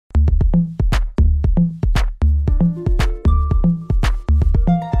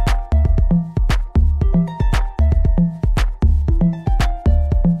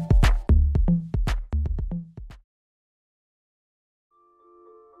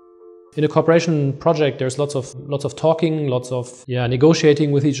In a cooperation project, there's lots of talking, lots of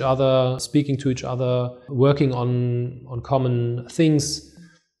negotiating with each other, speaking to each other, working on common things.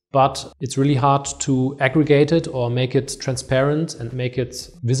 But it's really hard to aggregate it or make it transparent and make it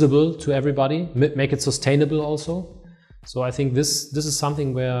visible to everybody, make it sustainable also. So I think this is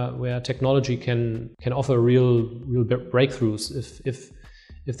something where technology can offer real breakthroughs.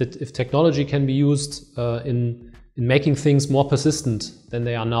 If technology can be used in making things more persistent than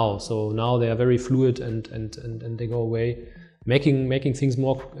they are now. So now they are very fluid and they go away. Making things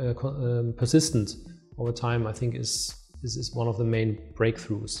more persistent over time, I think, is one of the main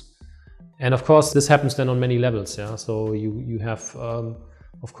breakthroughs. And of course, this happens then on many levels. Yeah. So you have,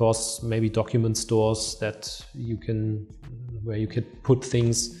 of course, maybe document stores where you could put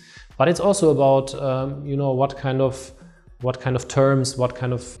things. But it's also about what kind of terms, what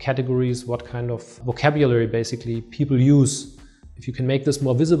kind of categories, what kind of vocabulary basically people use. If you can make this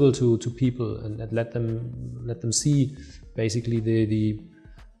more visible to people and let them see basically the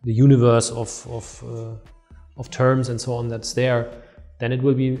universe of terms and so on that's there, then it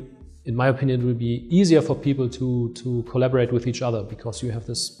will be, in my opinion, it will be easier for people to collaborate with each other, because you have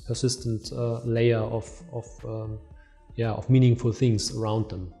this persistent layer of meaningful things around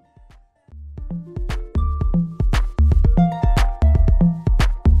them.